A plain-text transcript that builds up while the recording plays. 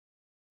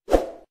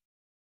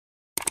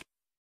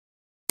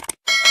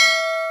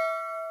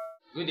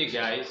Good day,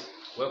 guys.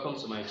 Welcome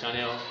to my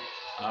channel.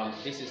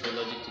 This is the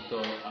Logic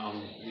Tutor.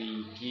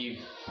 We give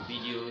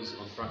videos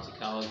on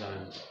practicals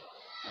and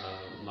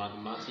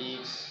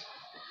mathematics,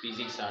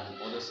 physics,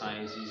 and other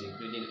sciences,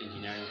 including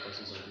engineering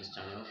courses on this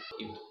channel.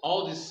 If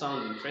all this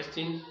sounds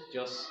interesting,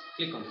 just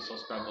click on the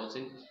subscribe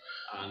button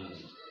and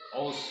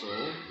also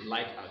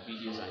like our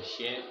videos and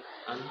share.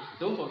 And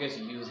don't forget to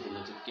use the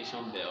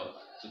notification bell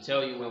to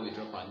tell you when we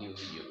drop our new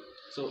video.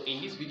 So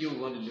in this video, we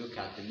want to look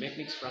at the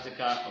mechanics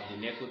practical of the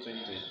NECO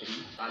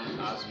 2023,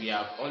 and as we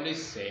have always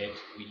said,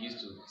 we used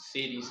to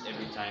say this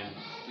every time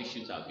we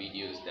shoot our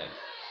videos, that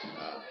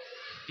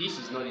this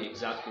is not the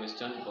exact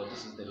question, but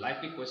this is the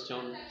likely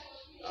question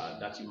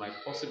that you might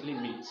possibly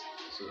meet.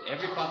 So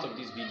every part of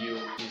this video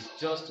is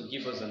just to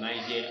give us an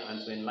idea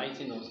and to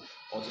enlighten us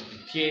or to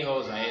prepare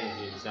us ahead of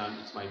the exam.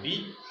 It might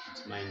be,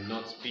 it might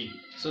not be.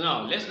 So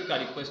now let's look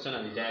at the question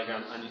and the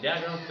diagram, and the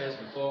diagram first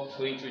before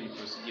going through the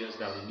procedures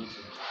that we need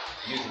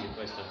to use in the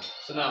question.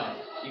 So now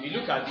if you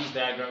look at this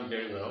diagram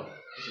very well,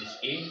 this is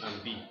A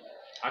and B.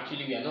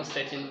 Actually, we are not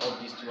setting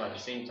up these two at the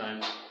same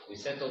time. We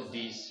set up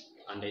this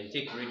and then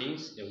take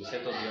readings, then we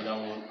set up the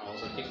other one and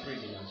also take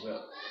reading as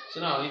well. So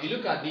now if you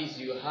look at this,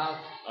 you have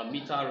a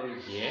meter rule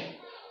here,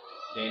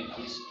 then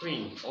a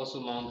spring also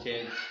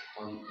mounted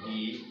on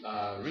the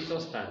reader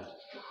stand,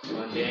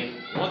 and then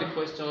what the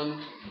question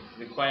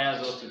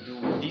requires us to do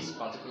with this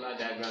particular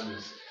diagram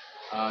is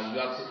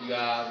you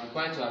are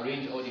required to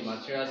arrange all the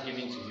materials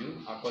given to you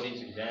according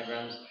to the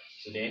diagrams.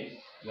 So then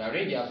you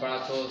arrange the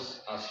apparatus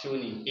as shown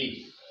in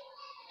A.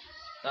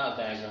 That's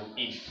diagram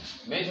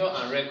A. Measure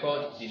and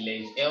record the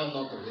length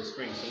L0 of the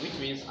spring. So which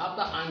means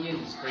after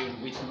hanging the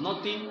spring with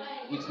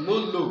no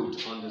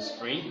load on the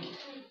spring,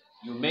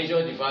 you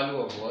measure the value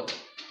of what?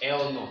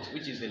 L0,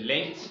 which is the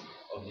length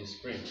of the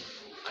spring,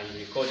 and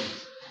you record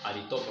it at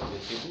the top of the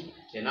table.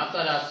 Then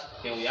after that,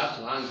 we have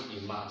to hang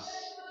a mass.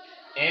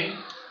 M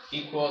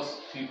equals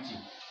 50.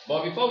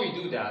 But before we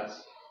do that,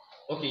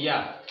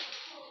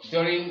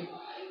 during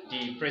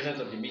the presence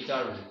of the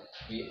meter rule,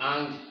 we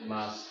hang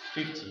mass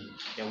 50,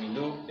 then we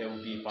know there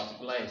will be a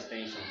particular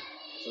extension.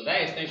 So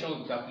that extension will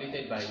be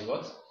calculated by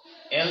what?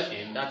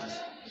 Lm, that is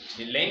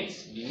the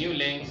length, the new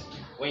length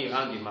when you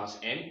hang the mass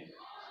M,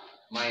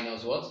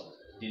 minus what?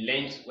 The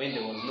length when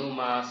there was no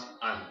mass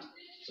hanged.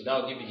 So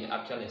that will give you the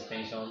actual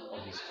extension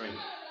of the spring.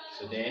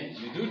 So then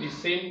you do the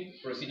same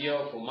procedure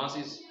for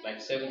masses like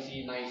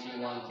 70, 90,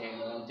 110,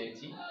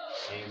 130,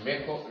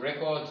 and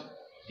record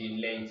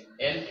the length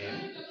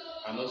Lm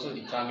and also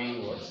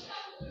determine what?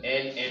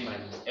 Lm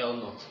minus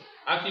L0.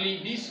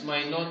 Actually, this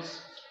might not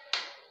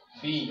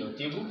be in your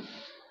table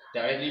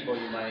directly, but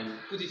you might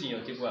put it in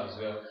your table as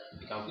well.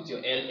 You can put your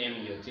Lm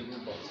in your table,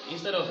 but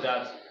instead of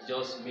that,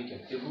 just make your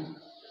table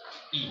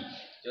E.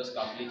 Just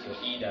calculate your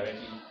E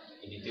directly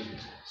in the table.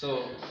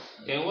 So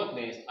then what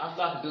next?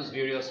 After those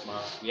various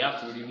mass, we have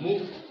to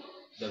remove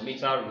the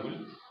meter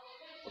rule.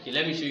 Okay,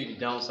 let me show you the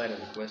downside of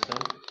the question.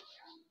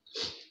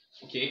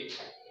 Okay,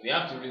 we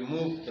have to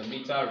remove the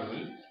meter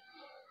rule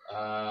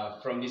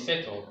from the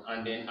setup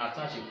and then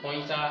attach a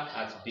pointer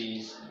at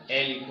base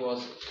L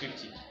equals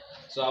 50.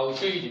 So I will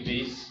show you the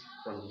base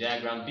from the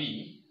diagram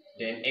B.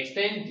 Then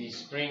extend the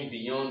spring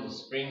beyond the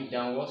spring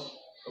downwards.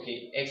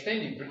 Okay,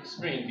 extend the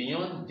spring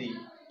beyond the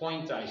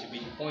pointer. It should be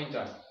the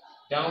pointer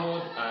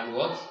downward and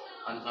what?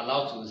 And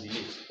allow to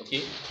oscillate.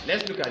 Okay,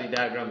 let's look at the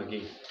diagram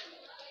again.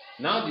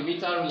 Now the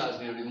meter rule has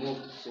been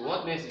removed. So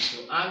what next is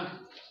to hang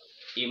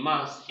a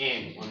mass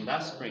M on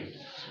that spring,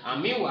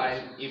 and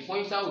meanwhile a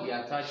pointer will be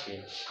attached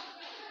here.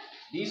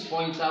 This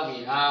pointer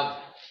will have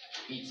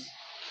its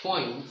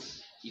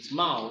points, its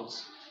mouth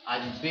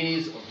at the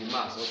base of the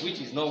mass,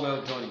 which is not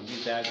well drawn in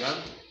this diagram.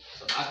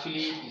 So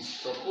actually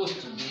it's supposed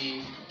to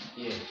be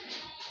here.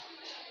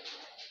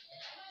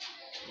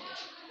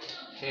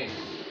 Okay,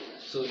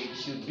 so it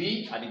should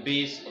be at the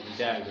base of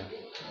the diagram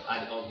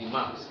of the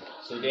mass.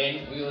 So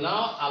then we will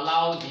now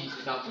allow this,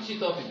 you can push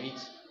it up a bit,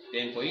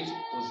 then for it to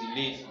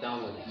oscillate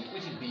downward. You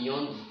push it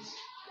beyond it,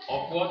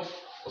 upward.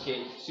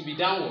 Okay, it should be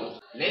downward.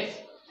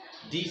 Let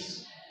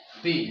this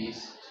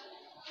base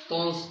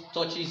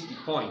touches the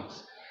point.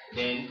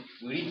 Then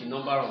we read the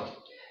number of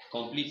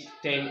complete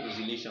 10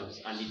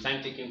 oscillations and the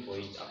time taken for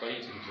it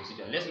according to the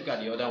procedure. Let's look at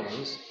the other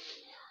ones.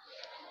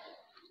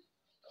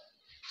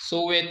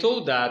 So we're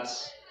told that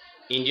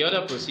in the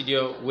other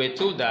procedure, we're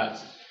told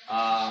that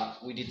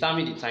we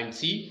determine the time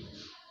t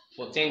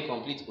for 10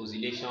 complete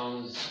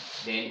oscillations,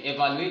 then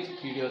evaluate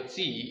period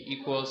t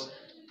equals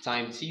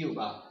time t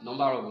over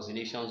number of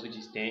oscillations, which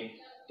is 10.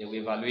 Then we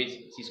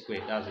evaluate t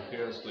squared, that's the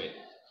period squared.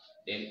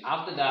 Then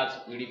after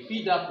that, we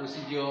repeat that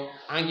procedure,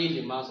 hanging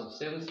the mass of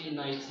 70,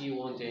 90,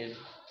 110,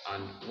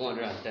 and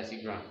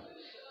 130 grams.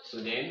 So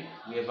then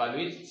we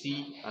evaluate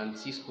t and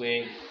t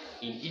squared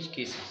in each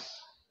cases.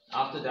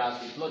 After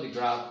that, we plot the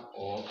graph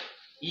of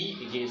E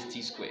against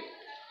t squared.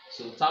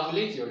 So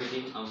tabulate your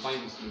reading and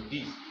find the slope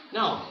D.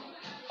 Now,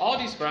 all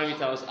these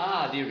parameters,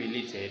 are they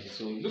related?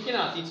 So looking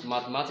at it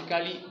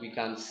mathematically, we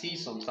can see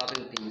some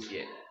certain things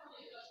here.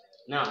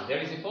 Now, there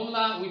is a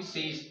formula which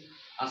says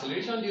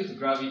acceleration due to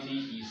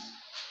gravity is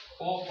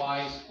 4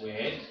 pi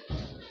squared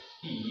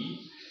E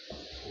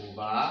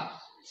over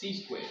T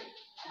squared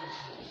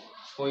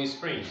for a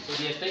spring. So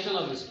the extension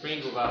of the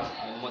spring over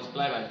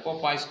multiplied by 4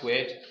 pi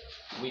squared,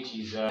 which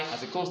is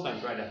as a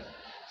constant rather.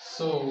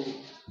 So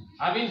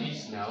having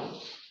this now,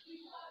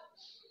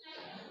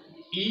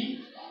 E,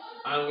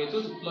 and we're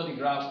going to plot the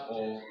graph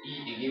of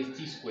E against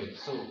T squared.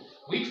 So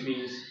which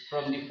means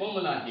from the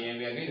formula here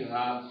we are going to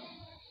have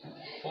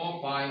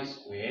 4 pi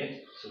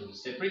squared. So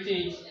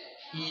separating it,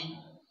 E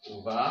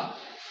over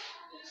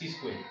T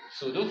squared.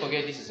 So don't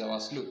forget, this is our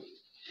slope.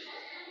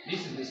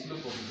 This is the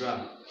slope of the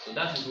graph. So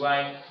that is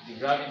why the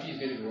gravity is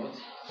going to be what?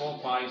 4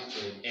 pi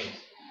squared x.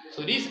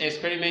 So this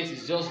experiment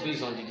is just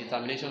based on the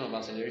determination of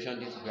acceleration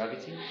due to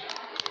gravity.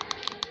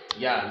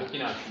 Yeah,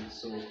 looking at it.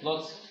 So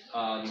plot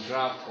the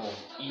graph of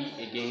E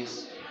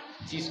against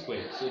T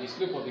squared. So the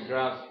slope of the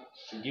graph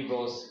should give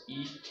us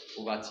E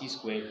over T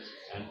squared.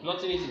 And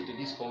plotting it into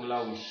this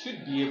formula, we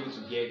should be able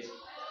to get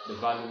the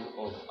value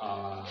of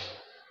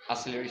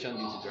acceleration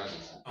due to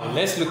gravity.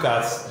 Let's look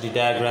at the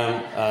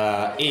diagram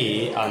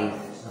A and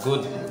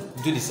go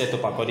do the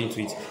setup according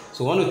to it.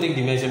 So we want to take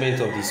the measurement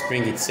of the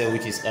spring itself,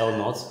 which is L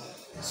naught.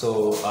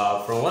 So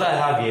from what I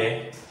have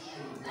here,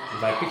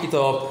 if I pick it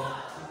up,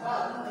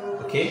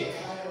 okay,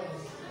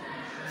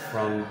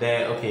 from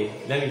there, okay,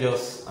 let me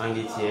just hang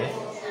it here.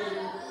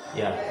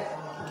 Yeah,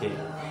 okay.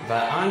 If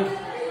I hang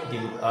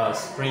the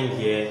spring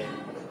here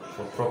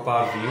for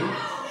proper view,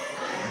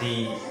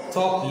 the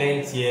top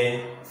length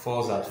here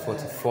falls at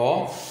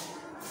 44.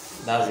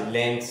 That's the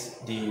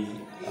length. The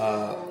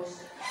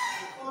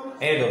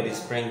head of the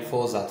spring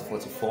falls at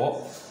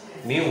 44.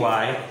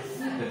 Meanwhile,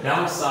 the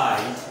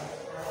downside,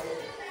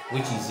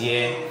 which is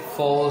here,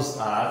 falls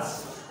at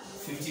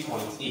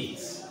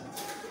 50.8.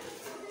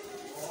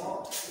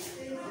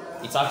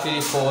 It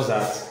actually falls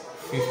at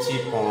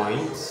 50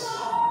 points.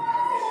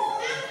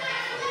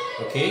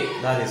 Okay,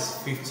 that is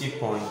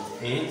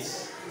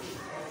 50.8.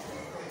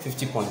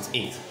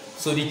 50.8.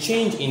 So the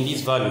change in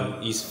this value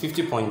is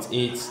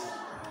 50.8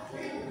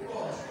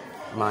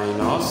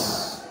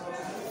 minus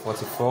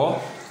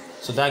 44.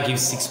 So that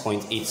gives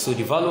 6.8. So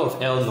the value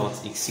of L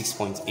naught is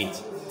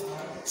 6.8.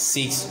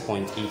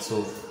 6.8.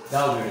 So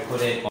that will be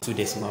recorded on 2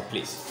 decimal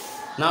place.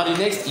 Now the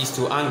next is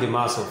to hang the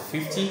mass of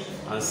 50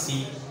 and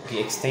see the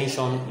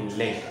extension in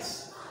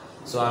length.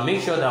 So I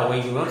make sure that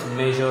when you want to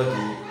measure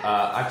the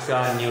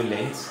actual new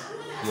length,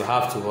 you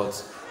have to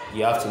what?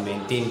 You have to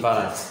maintain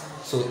balance.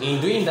 So in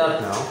doing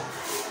that now,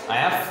 I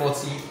have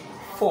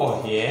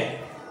 44 here.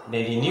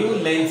 Then the new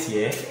length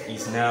here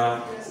is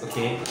now,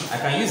 okay, I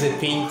can use a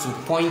pin to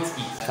point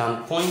it. I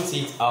can point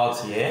it out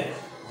here,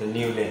 the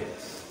new length.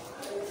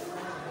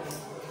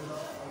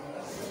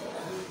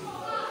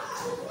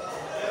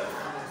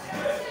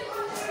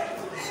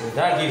 So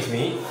that gives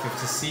me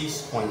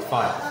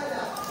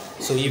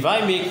 56.5. So if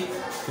I make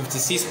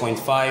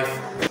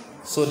 56.5,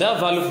 so that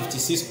value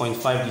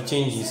 56.5, the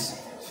change is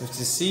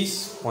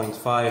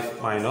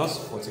 56.5 minus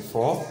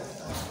 44.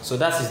 So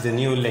that is the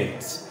new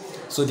length.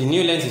 So the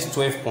new length is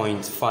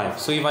 12.5.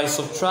 So if I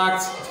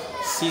subtract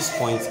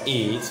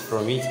 6.8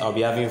 from it, I'll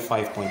be having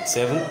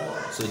 5.7.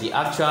 So the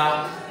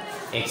actual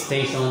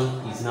extension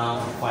is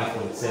now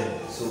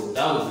 5.7. So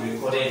that will be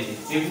recorded in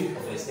the table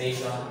of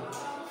extension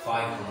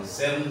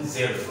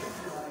 5.70.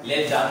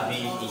 Let that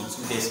be in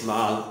 2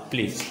 decimal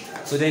place.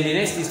 So then the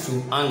next is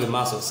to hang a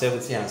mass of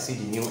 70 and see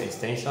the new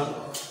extension.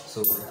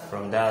 So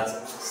from that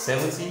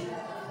 70,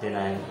 then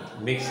I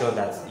make sure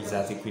that it's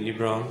at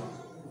equilibrium.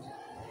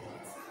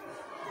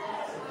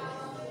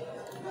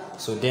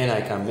 So then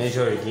I can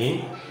measure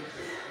again.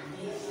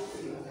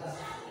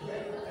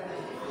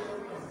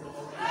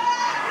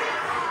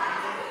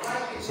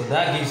 So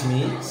that gives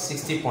me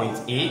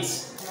 60.8.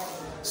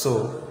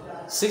 So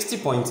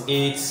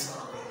 60.8.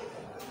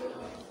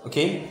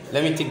 Okay,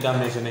 let me take that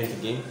measurement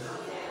again.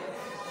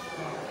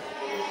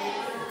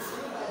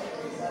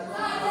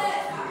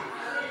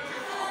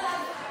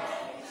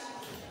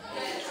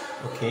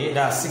 Okay,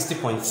 that's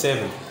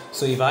 60.7.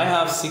 So if I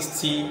have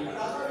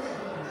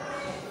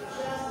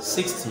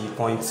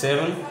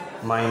 60.7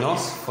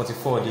 minus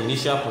 44, the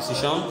initial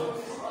position,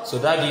 so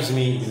that gives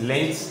me the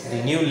length,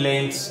 the new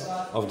length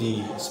of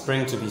the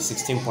spring to be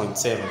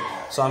 16.7.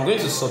 So I'm going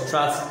to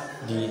subtract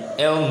the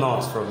L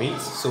naught from it,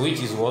 so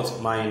which is what?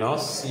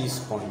 Minus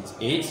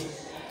 6.8.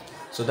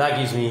 So that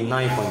gives me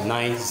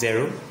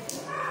 9.90.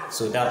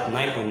 So that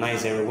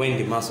 9.90 when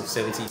the mass of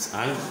 70 is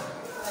hanged.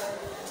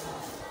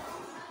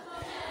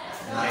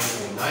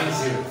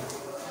 9.90.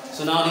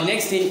 So now the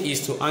next thing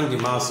is to hang the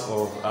mass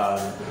of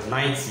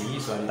 90.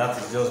 So and that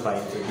is just by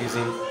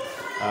introducing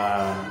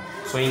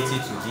 20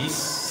 to this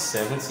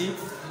 70.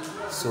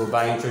 So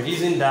by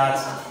introducing that,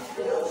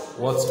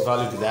 what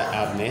value did I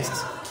have next?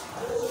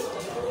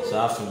 So I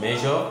have to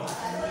measure.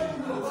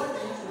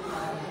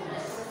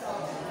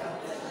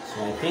 So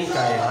I think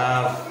I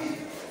have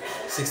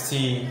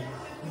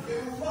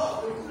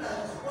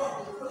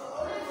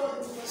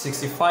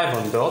 65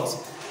 on dot.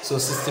 So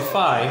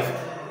 65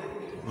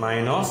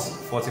 minus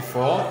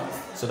 44.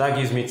 So that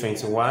gives me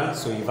 21.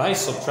 So if I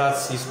subtract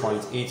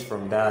 6.8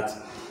 from that,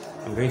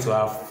 I'm going to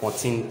have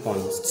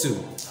 14.2.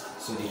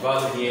 So the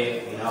value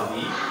here will now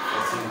be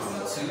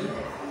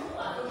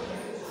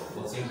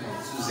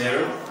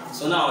 14.20.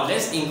 So now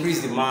let's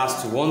increase the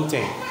mass to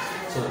 110.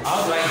 So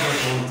how do I get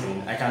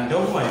 110? I can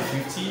double my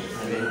 50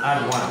 and then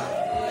add 1.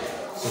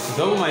 So to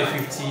double my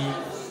 50, I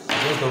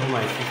just double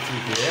my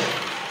 50 here.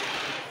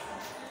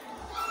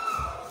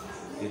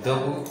 You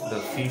double the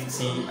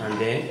 50 and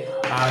then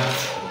add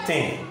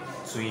 10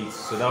 to it.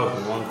 So that would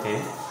be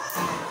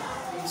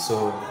 110.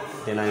 So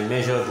then I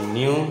measure the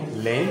new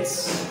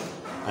length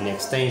and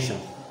extension.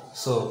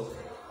 So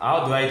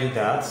how do I do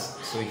that?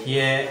 So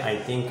here I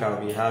think I'll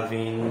be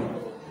having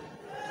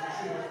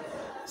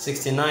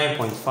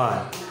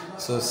 69.5.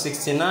 So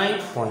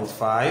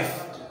 69.5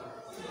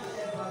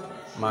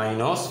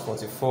 minus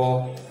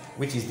 44,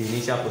 which is the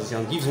initial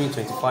position, gives me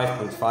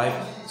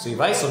 25.5. So if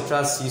I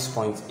subtract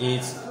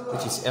 6.8,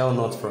 which is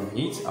L0 from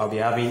it, I'll be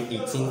having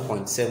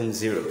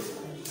 18.70.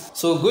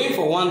 So going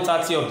for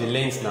 130 of the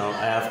length now,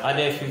 I have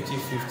added 50,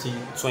 50,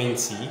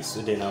 20.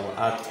 So then I will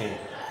add 10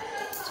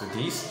 to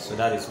this. So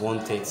that is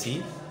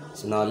 130.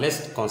 So now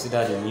let's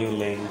consider the new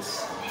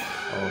length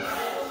of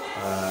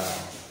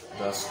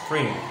the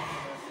spring.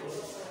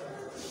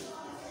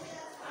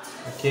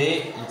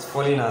 Okay, it's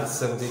falling at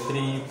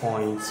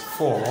 73.4.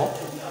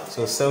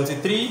 So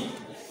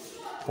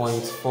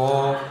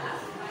 73.4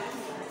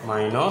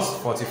 minus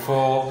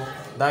 44,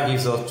 that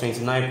gives us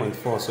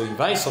 29.4. So if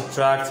I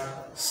subtract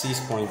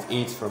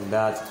 6.8 from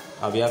that,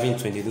 I'll be having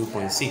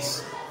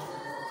 22.6.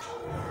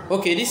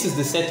 Okay, this is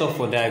the setup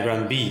for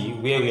diagram B,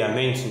 where we are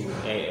meant to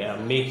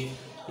make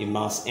a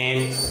mass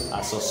M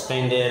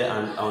suspended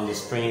and on the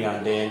spring,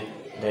 and then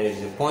there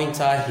is a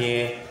pointer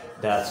here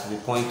that we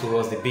point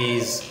towards the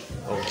base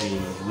of the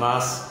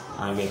mass,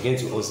 and we're going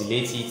to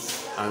oscillate it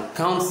and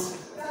count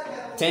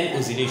 10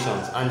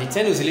 oscillations, and the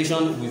 10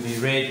 oscillations will be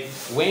read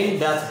when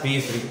that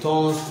base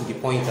returns to the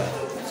pointer.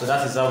 So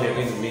that is how we are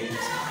going to make it.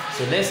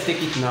 So let's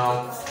take it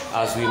now.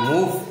 As we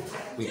move,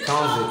 we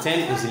count the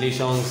 10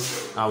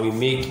 oscillations and we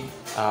make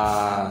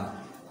our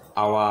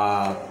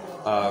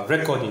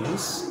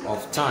recordings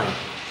of time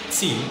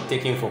T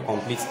taken for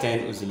complete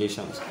 10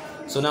 oscillations.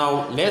 So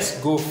now let's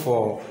go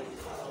for,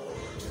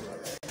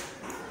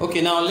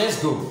 okay, now let's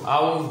go. I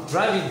will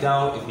drive it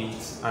down a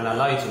bit and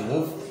allow it to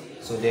move.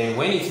 So then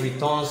when it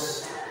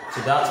returns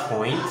to that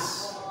point,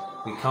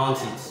 we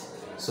count it.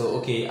 So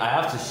okay, I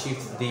have to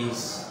shift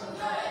this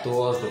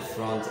towards the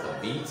front a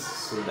bit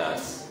so that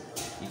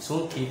it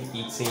won't keep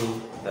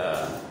eating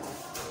the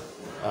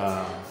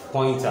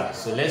pointer.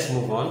 So let's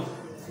move on.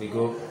 We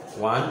go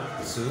 1,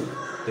 2,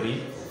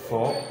 3,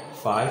 4,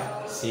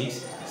 5,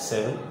 6,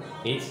 7,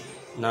 8,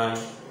 9,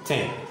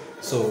 10.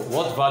 So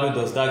what value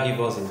does that give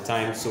us in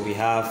time? So we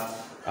have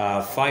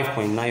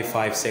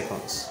 5.95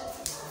 seconds.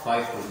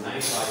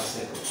 5.95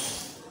 seconds.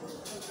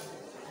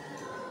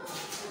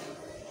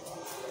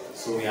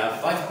 So we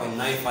have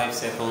 5.95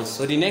 seconds.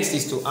 So the next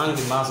is to hang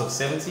the mass of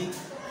 70.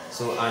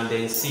 So and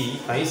then see,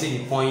 can you see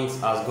the point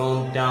has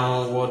gone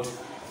downward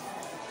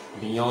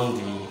beyond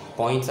the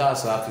pointer?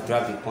 So I have to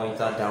drag the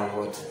pointer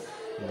downward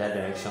in that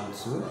direction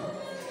too.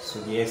 So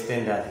the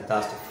extent that it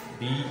has to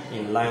be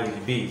in line with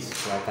the base.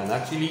 So I can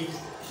actually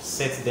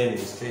set them in a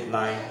straight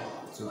line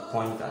to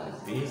point at the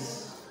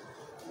base.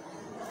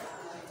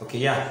 Okay,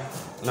 yeah.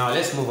 Now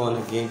let's move on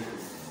again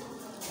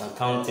and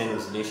count 10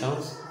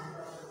 oscillations.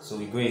 So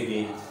we go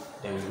again,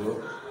 then we go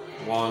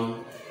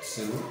 1,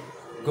 2,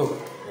 go.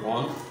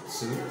 1,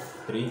 2,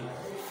 3,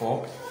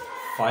 4,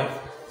 5,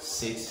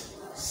 6,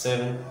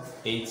 7,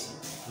 8,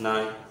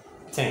 9,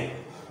 10.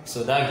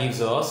 So that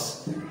gives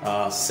us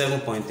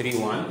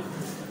 7.31.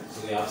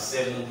 So we have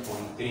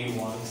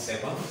 7.31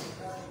 seconds.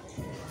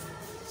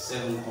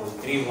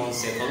 7.31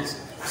 seconds.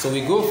 So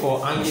we go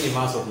for hanging a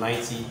mass of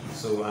 90.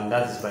 So, and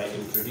that is by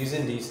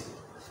introducing this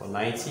for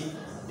 90.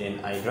 Then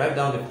I drive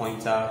down the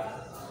pointer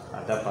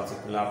at that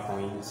particular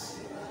point.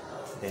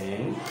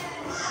 Then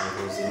I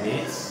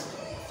oscillate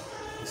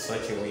in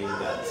such a way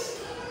that,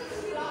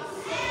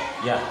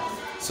 yeah.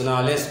 So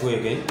now let's go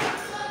again.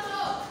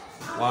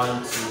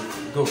 1, 2,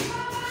 go.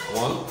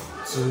 1,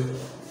 2,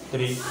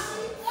 3,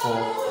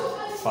 4,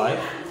 5,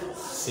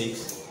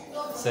 6,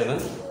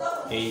 7,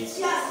 8,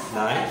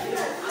 9,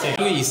 10.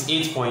 Value is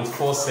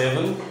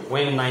 8.47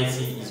 when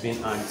 90 is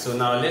being hanged. So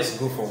now let's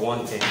go for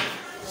 110.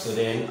 So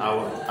then I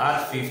will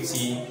add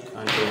 50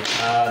 and then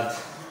add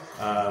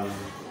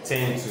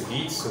 10 to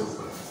it. So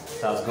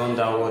it has gone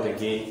downward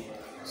again.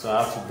 So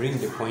I have to bring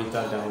the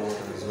pointer downward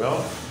as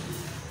well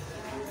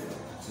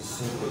to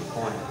suit the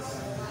point.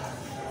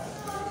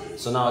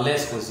 So now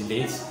let's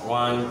oscillate.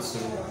 1, 2,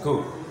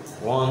 go.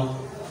 1,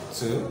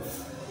 2,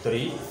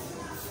 3,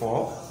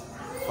 4,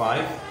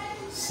 5,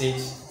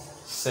 6,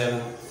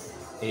 7,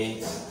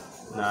 8,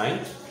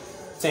 9,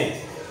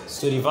 10.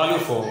 So the value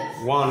for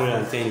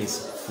 110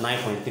 is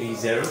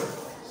 9.30.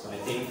 So I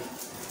think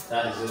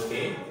that is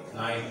okay.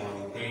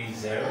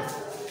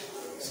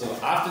 9.30. So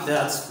after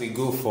that we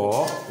go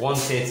for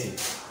 130.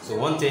 So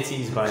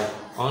 130 is by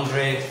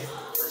 100,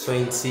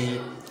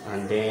 20,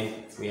 and then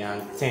we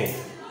have 10.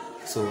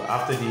 So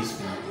after this,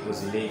 we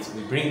oscillate.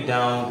 We bring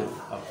down the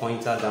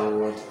pointer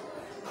downward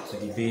to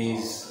the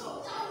base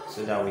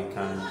so that we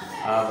can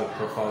have a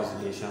proper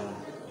oscillation.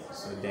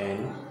 So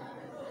then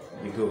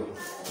we go.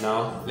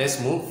 Now let's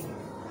move.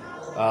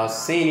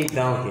 Seeing it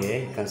down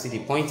here, you can see the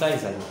pointer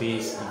is at the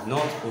base, it's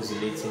not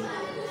oscillating.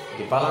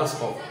 They balance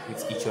up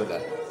with each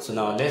other. So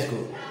now let's go.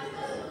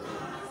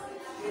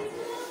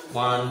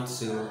 1,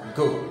 2,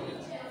 go.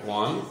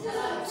 1, 2,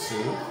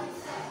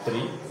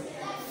 3,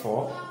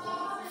 4,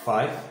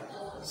 5,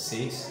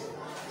 6,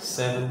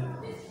 7,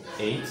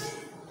 8,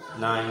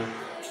 9,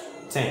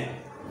 10.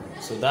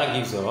 So that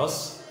gives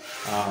us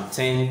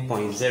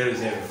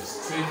 10.00.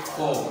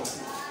 Straightforward.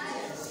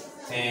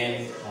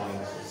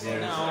 10.0.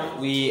 Now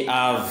we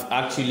have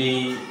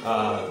actually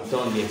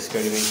done the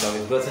experimental.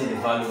 We've gotten the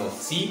value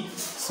of t.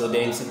 So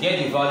then to get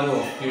the value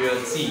of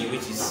period t,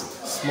 which is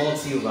small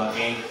t over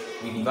n,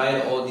 we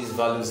divide all these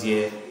values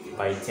here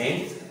by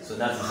 10. So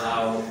that is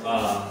how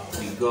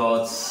we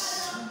got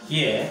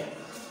here.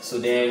 So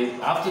then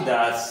after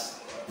that,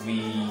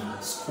 we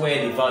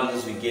square the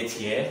values we get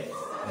here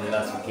in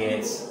order to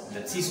get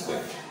the t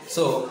squared.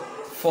 So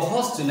for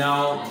us to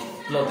now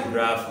plot the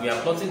graph, we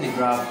are plotting the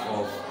graph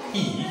of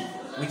E,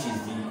 which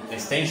is the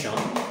extension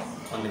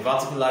on the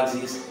vertical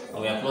axis, and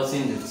we are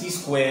plotting the t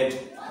squared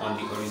on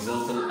the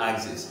horizontal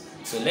axis.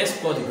 So let's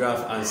plot the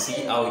graph and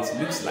see how it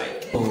looks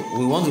like. So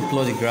we want to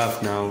plot the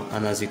graph now,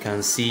 and as you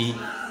can see,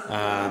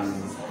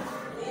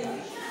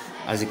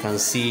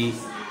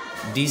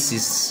 this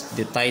is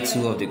the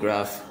title of the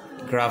graph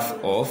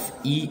of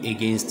E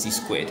against t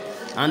squared,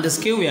 and the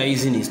scale we are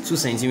using is 2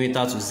 cm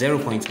to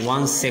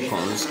 0.1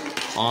 seconds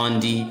on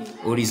the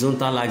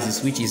horizontal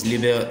axis, which is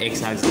labeled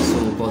x-axis.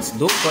 So but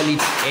don't call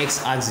it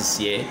x-axis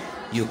here,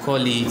 you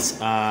call it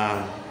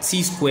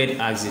t squared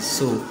axis.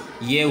 So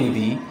here will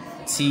be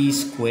t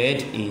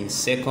squared in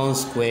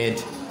seconds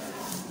squared,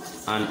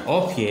 and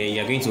up here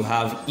you are going to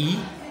have E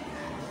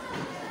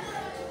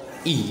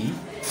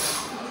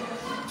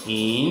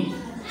in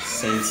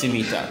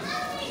centimeter.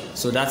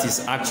 So that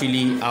is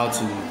actually how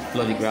to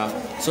plot the graph.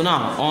 So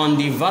now on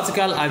the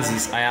vertical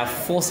axis, I have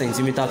 4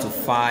 cm to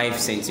 5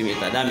 cm.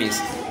 That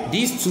means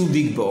these two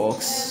big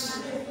blocks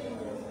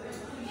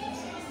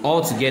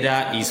all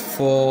together is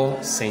 4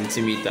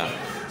 cm.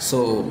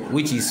 So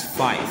which is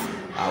 5,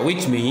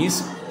 which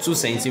means 2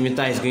 cm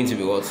is going to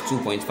be what?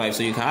 2.5.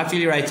 So you can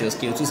actually write your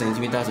scale 2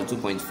 cm to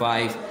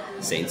 2.5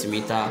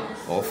 cm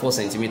or 4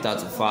 cm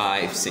to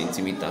 5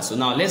 cm. So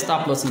now let's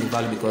start plotting the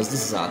value, because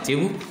this is our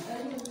table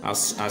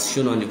as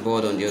shown on the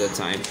board on the other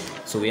time.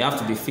 So we have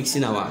to be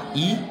fixing our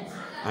E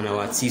and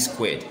our t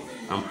squared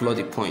and plot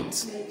the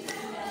point.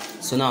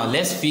 So now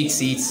let's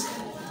fix it.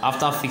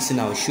 After fixing,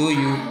 I'll show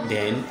you,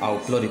 then I'll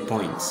plot the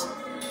points.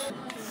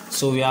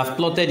 So we have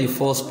plotted the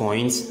first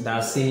point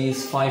that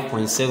says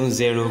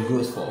 5.70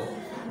 goes for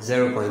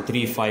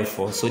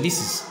 0.354. So this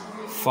is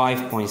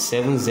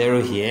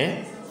 5.70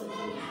 here,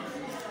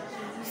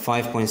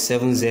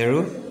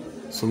 5.70.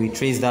 So we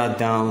trace that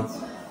down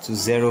to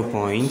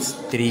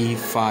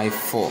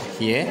 0.354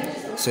 here.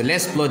 So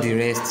let's plot the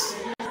rest.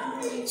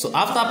 So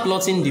after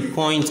plotting the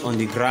point on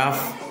the graph,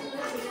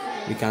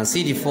 we can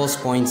see the first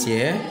point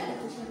here,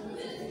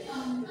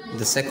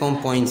 the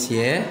second point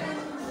here,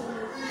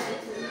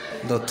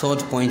 the third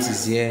point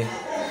is here,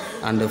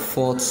 and the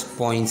fourth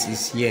point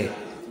is here,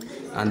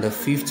 and the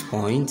fifth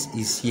point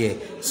is here.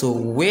 So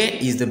where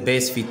is the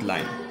best fit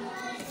line?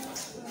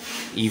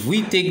 If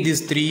we take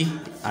these three,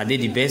 are they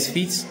the best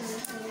fits?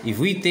 If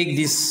we take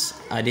this,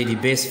 are they the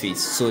best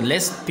fits? So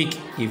let's pick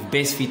a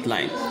best fit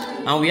line,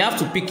 and we have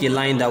to pick a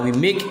line that will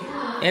make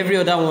every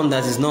other one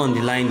that is not on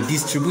the line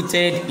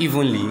distributed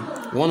evenly,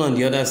 one on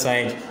the other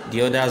side,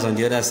 the others on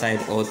the other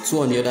side, or two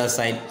on the other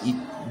side.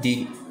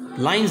 The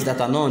lines that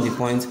are not on the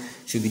point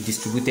should be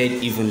distributed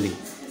evenly.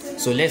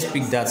 So let's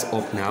pick that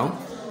up now.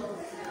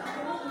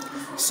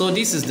 So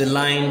this is the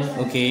line.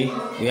 Okay,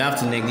 we have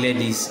to neglect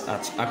this,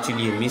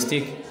 actually a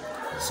mistake.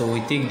 So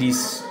we take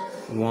this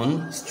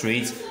one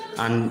straight,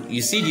 and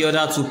you see the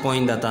other 2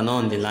 points that are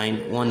not on the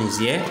line. One is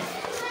here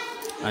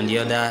and the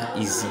other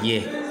is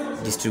here,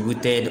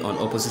 distributed on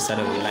opposite side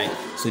of the line.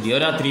 So the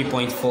other 3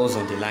 points falls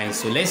on the line.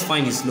 So let's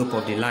find the slope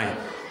of the line.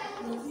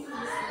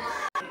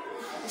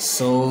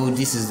 So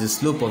this is the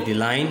slope of the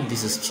line.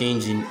 This is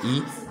change in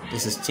E,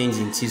 this is change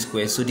in t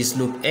squared. So the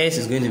slope S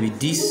is going to be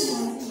this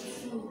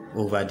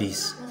over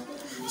this.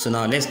 So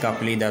now let's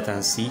calculate that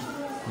and see.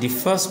 The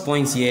first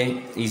point here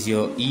is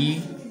your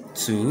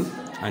E2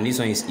 and this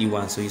one is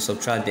E1, so you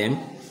subtract them.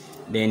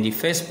 Then the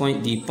first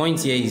point, the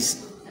point here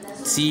is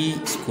t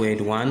squared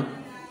 1,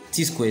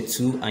 t squared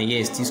 2, and here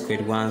is t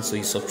squared 1, so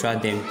you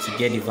subtract them to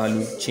get the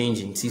value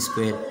change in t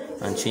squared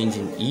and change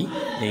in E.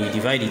 Then you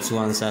divide the two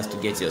answers to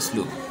get your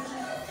slope.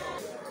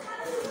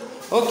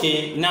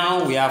 Okay,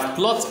 now we have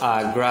plotted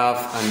our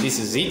graph, and this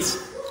is it.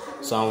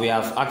 So we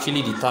have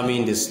actually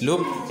determined the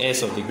slope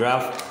S of the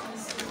graph,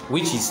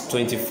 which is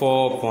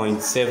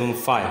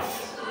 24.75,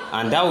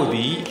 and that will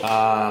be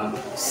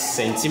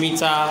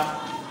centimeter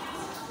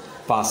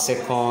per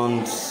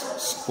second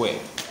square.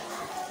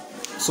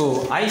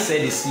 So I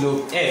said the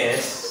slope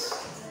S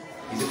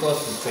is equal to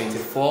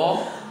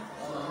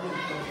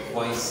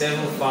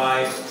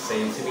 24.75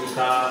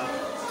 centimeter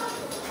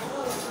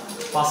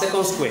per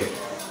second square.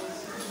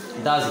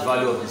 That's the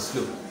value of the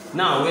slope.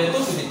 Now we're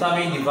going to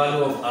determine the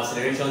value of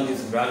acceleration due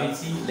to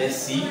gravity. Let's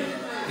see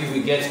if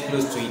we get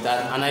close to it.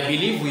 And I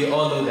believe we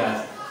all know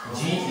that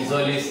G is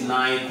always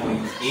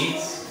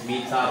 9.8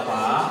 meter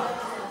per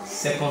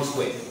second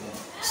square.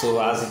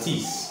 So as it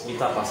is,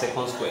 meter per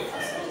second square.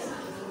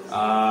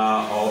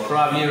 Or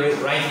probably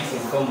write it in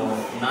form of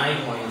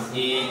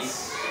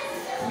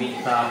 9.8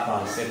 meter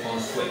per second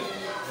square.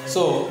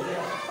 So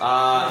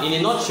in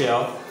a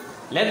nutshell,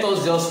 let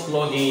us just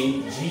plug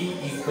in G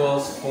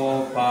equals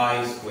 4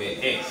 pi square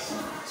x.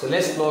 So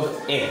let's plug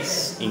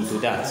x into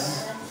that.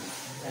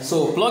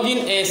 So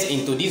plugging s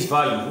into this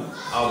value,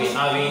 I'll be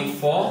having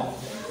 4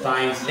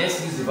 times,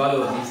 let's use the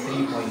value of this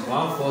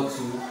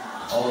 3.142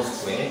 all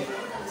square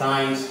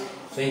times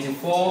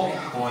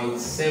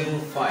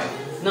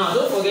 24.75. Now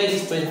don't forget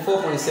this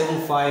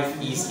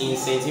 24.75 is in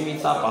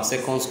centimeter per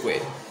second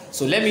square.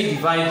 So let me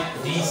divide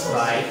this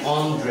by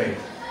 100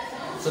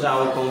 so that I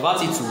will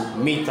convert it to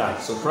meter.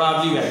 So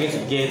probably we are going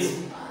to get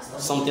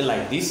something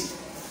like this.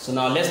 So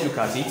now let's look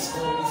at it.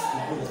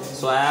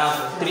 So I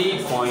have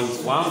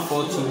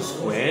 3.142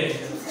 squared.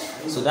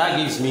 So that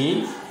gives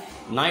me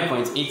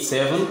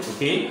 9.87.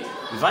 Okay.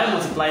 If I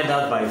multiply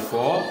that by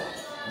 4,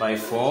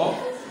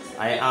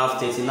 I have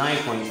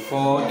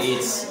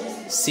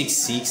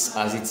 39.4866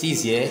 as it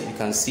is here. You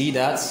can see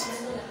that.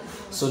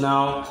 So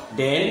now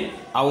then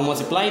I will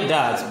multiply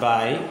that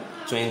by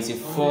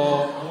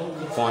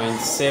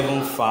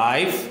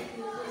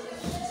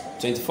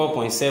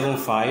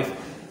 24.75.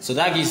 So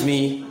that gives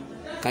me,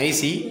 can you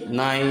see,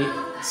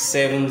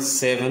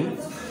 977.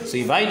 So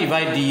if I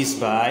divide this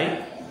by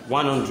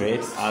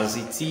 100 as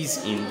it is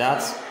in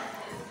that,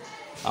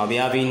 I'll be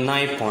having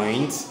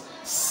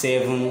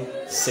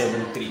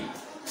 9.773.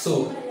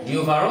 So the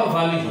overall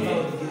value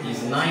here is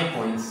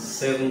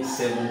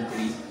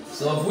 9.773.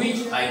 So of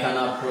which I can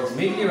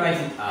approximately write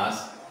it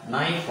as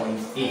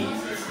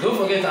 9.8. Don't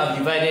forget I've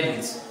divided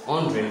with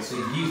 100, so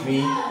it gives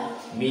me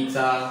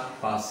meter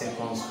per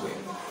second square.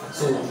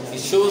 So it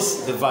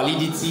shows the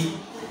validity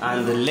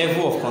and the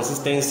level of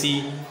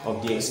consistency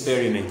of the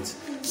experiment.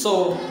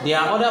 So there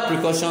are other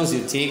precautions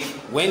you take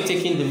when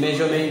taking the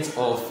measurement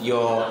of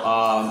your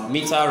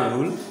meter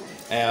rule,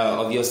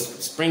 of your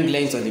spring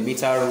length on the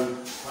meter rule.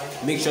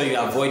 Make sure you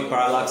avoid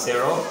parallax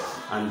error,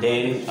 and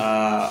then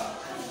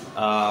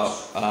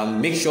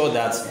make sure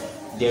that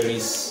there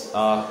is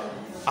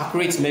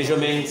accurate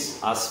measurements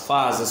as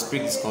far as the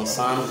spring is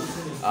concerned.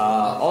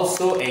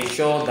 Also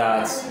ensure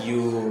that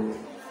you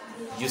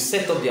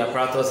set up the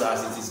apparatus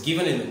as it is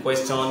given in the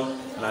question,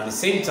 and at the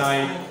same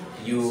time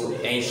you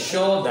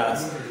ensure that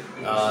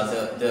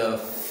the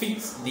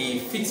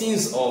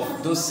fittings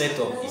of those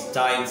setup is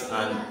tight,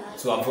 and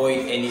to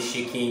avoid any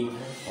shaking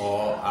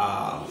or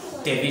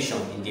deviation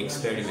in the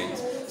experiment.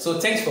 So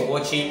thanks for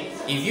watching.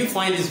 If you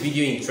find this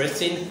video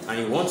interesting and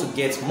you want to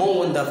get more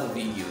wonderful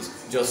videos,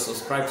 just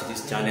subscribe to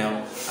this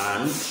channel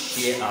and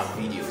share our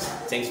videos.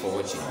 Thanks for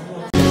watching.